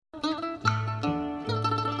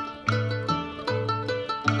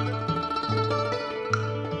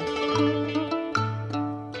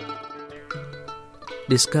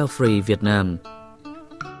Discovery Việt Nam.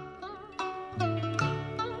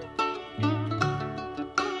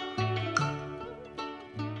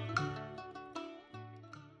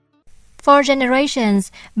 For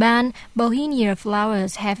generations, ban Bohenia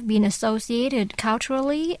flowers have been associated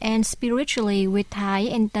culturally and spiritually with Thai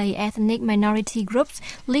and Thai ethnic minority groups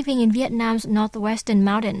living in Vietnam's northwestern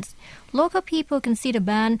mountains. Local people consider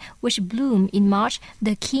ban, which bloom in March,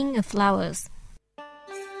 the king of flowers.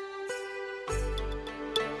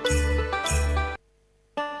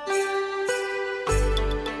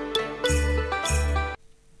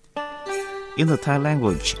 In the Thai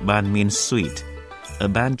language, ban means sweet. A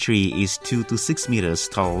ban tree is 2 to 6 meters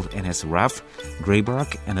tall and has rough, gray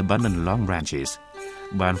bark and abundant long branches.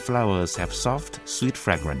 Ban flowers have soft, sweet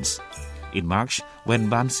fragrance. In March, when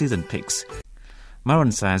ban season peaks,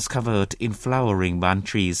 mountainsides covered in flowering ban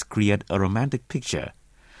trees create a romantic picture.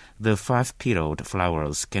 The 5-petaled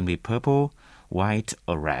flowers can be purple, white,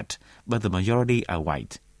 or red, but the majority are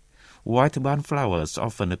white. White ban flowers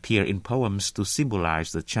often appear in poems to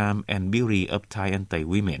symbolize the charm and beauty of Thai and Thai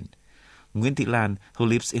women. Nguyễn Thị Lan, who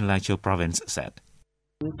lives in Lai Châu province, said,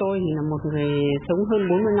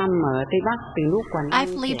 I've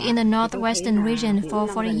lived in the northwestern region for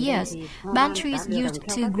 40 years. Ban trees used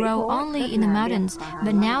to grow only in the mountains,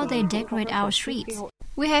 but now they decorate our streets.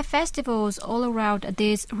 We have festivals all around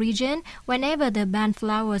this region whenever the ban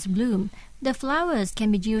flowers bloom. The flowers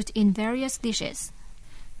can be used in various dishes.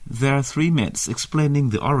 There are 3 myths explaining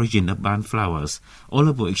the origin of ban flowers, all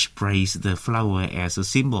of which praise the flower as a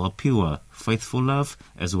symbol of pure, faithful love,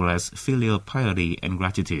 as well as filial piety and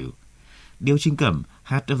gratitude. Điêu Trinh Cẩm,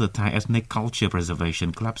 head of the Thai Ethnic Culture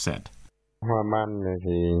Preservation Club, said,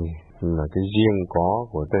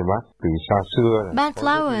 Ban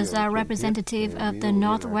flowers are representative of the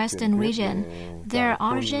northwestern region. Their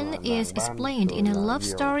origin is explained in a love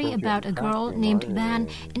story about a girl named Ban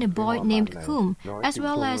and a boy named Khum, as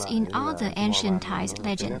well as in other ancient Thai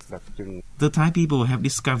legends. The Thai people have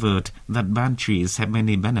discovered that ban trees have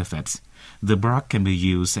many benefits. The bark can be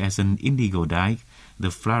used as an indigo dye, the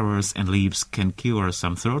flowers and leaves can cure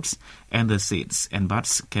some throats, and the seeds and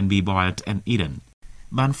buds can be boiled and eaten.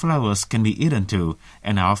 Ban flowers can be eaten too,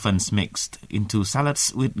 and are often mixed into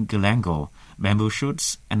salads with galangal, bamboo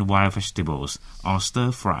shoots, and wild vegetables, or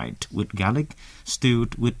stir-fried with garlic,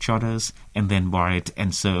 stewed with chowders, and then boiled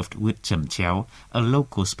and served with cham chao, a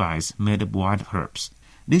local spice made of wild herbs.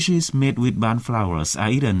 Dishes made with ban flowers are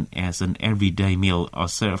eaten as an everyday meal or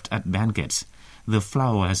served at banquets. The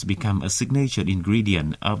flower has become a signature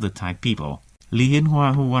ingredient of the Thai people. Lý Hiến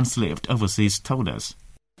Hoa, who once lived overseas, told us,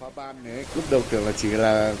 I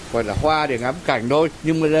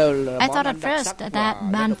thought at first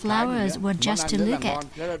that ban flowers were just to look at.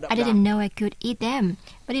 I didn't know I could eat them,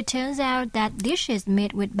 but it turns out that dishes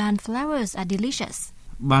made with ban flowers are delicious.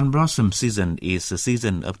 Ban blossom season is a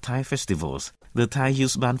season of Thai festivals. The Thai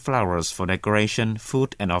use ban flowers for decoration,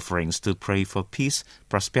 food, and offerings to pray for peace,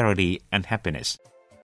 prosperity, and happiness.